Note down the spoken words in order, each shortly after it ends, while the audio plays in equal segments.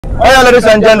Hello ladies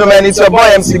and gentlemen, it's your boy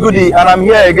MC Goody and I'm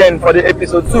here again for the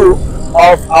episode 2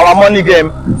 of our money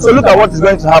game. So look at what is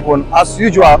going to happen. As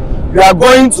usual, you are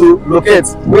going to locate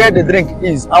where the drink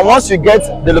is, and once you get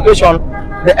the location,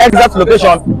 the exact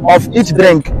location of each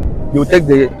drink, you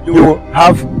will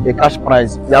have a cash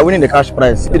prize. You are winning the cash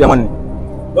prize. See the money.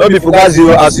 Don't be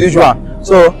fugazi as usual.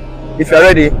 So if you are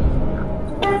ready,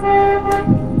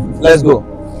 let's go.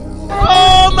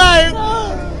 Oh my God!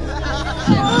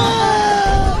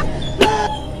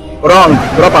 Wrong,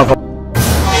 drop him.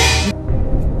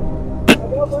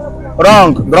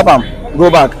 Wrong, drop him.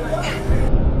 Go back.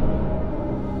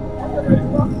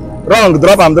 Wrong,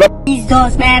 drop him.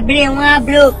 Jesus, my brain one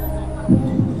broke.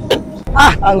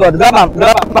 Ah, thank God, drop him.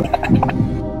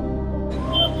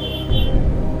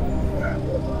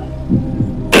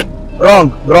 Wrong,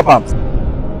 drop him.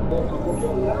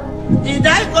 Did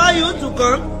I call you to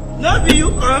come? No, be you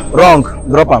come. Wrong,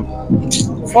 drop him.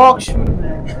 Fuck.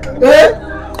 Eh?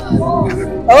 I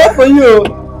work for you.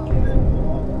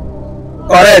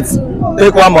 Correct.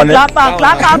 Take one money. Clap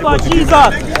am for Jesus.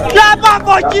 Clap am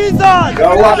for Jesus.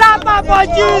 Clap am for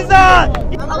Jesus.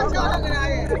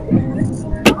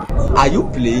 Are you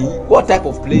playing? What type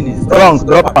of playing is that? Wrong,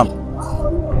 drop him.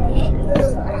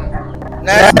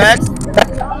 Next.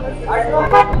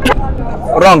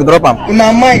 Wrong, drop him. In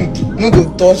my mind, no go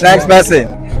touch. Next person.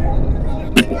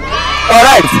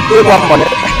 Correct. Take one money.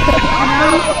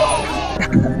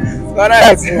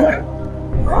 Correct.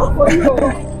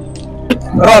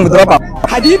 Wrong, drop him.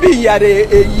 Had you been here a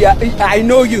year, I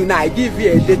know you now, I give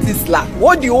you a dirty slap.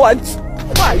 What do you want?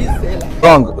 Why are you saying that?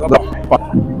 Wrong, drop him.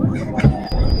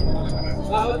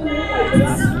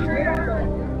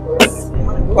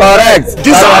 Correct.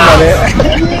 Jesus.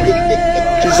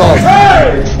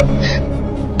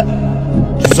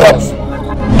 Jesus.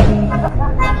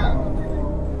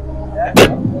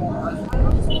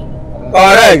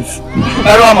 Correct.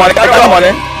 Carry one money. Correct.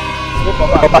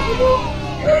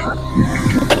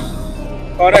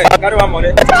 Carry one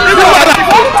money.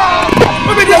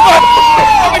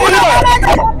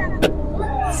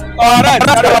 Correct.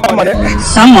 Carry one money.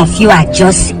 Some of you are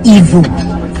just evil.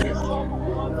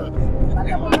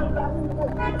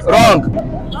 Wrong.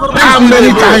 How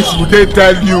many times would they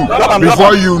tell you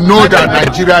before you know that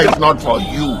Nigeria is not for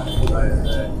you?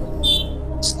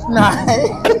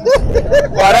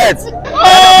 Correct.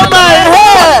 Oh my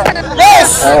head!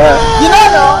 Yes! You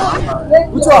know?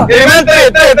 Which one? Even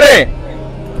three.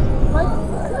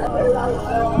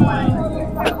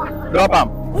 Drop him.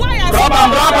 Drop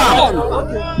him.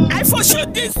 I for sure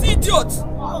this idiot.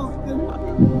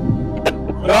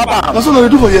 Drop him. That's what I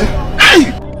do for you. Hey!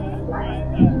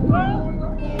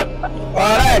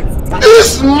 Correct. This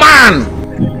man!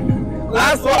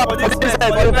 Last one for the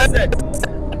first set.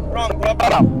 Wrong, drop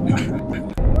him.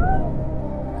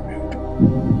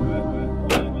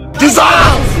 Jesus!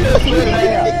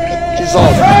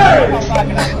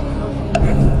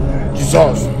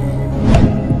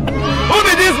 Who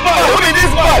be this boy? So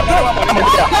ladies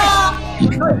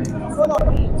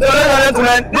and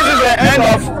gentlemen, this is the end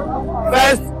of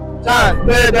first chance.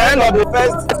 The end of the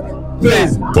first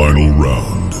phase. Final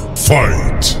round.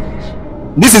 Fight.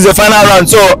 This is the final round,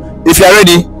 so if you are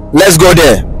ready, let's go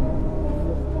there.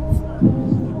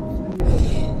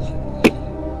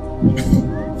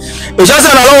 You just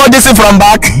said I don't want this thing from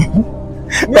back.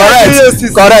 Correct.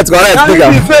 Take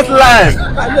the first line.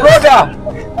 Brother!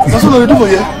 That's what I do for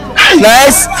you.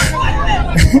 Nice.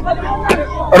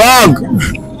 Wrong.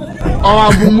 Oh,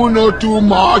 Bumu know too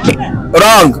much.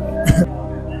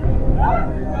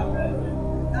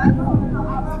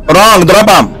 Wrong, drop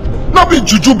him. No be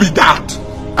juju be that.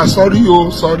 I'm sorry,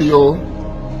 oh.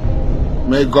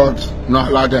 May God not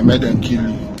allow them, make them kill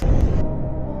you.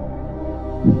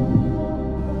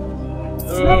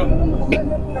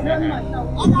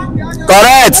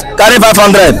 Correct. Carry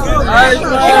 500.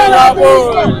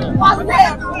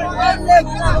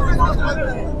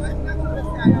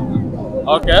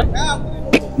 Okay.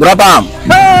 Drop him.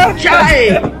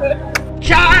 Chai!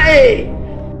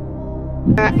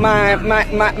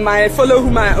 My fellow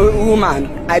woman,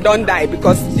 I don't die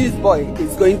because this boy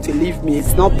is going to leave me.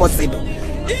 It's not possible.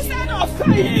 Instead of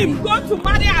him go to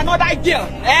marry another girl,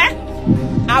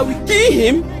 I will kill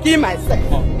him, kill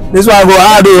myself. This one go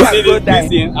hard.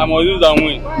 Listen, I'm gonna lose and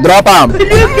win. Drop him.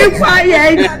 You keep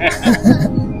quiet.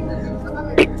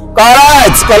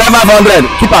 Correct. Collect 500.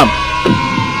 Keep him.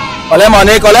 Collect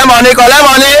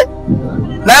money.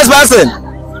 Next person.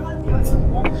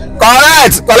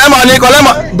 Correct. Collect money.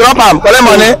 Drop him. Collect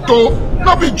money.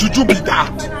 No be juju be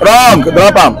that. Wrong.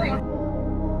 Drop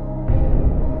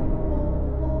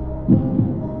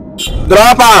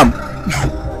him.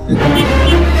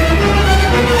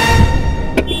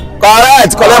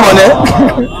 Correct, collect money.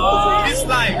 This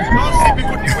life, you don't see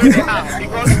people the way they are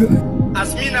because as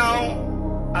me now,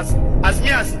 as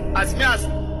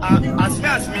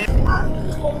me.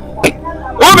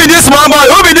 Who be this small boy?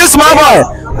 Who be this small boy?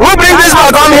 Who bring this boy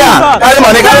come here? Carry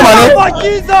money, carry money. For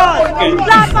Jesus!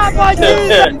 Clap for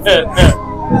Jesus!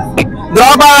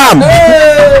 Drop am.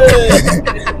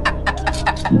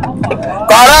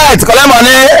 Correct, collect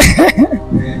money.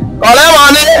 Collect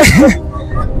money.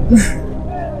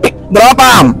 Drop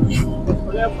am.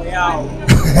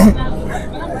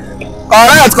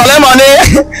 Correct, collect money.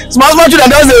 Small children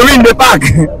just dey win the park.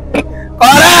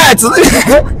 Correct.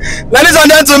 Ladies and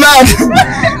gentlemen,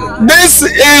 this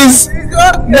is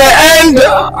the end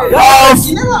of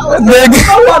the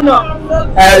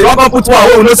you want to put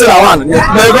one we no say that one.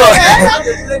 There you go.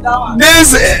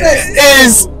 This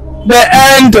is the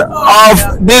end of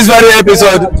this very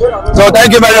episode. So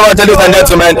thank you very much, ladies and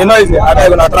gentlemen. You know, I'm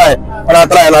gonna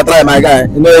try, my guy.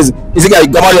 You know, is it guy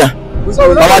come on here?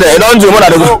 Come on here. You don't do more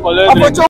than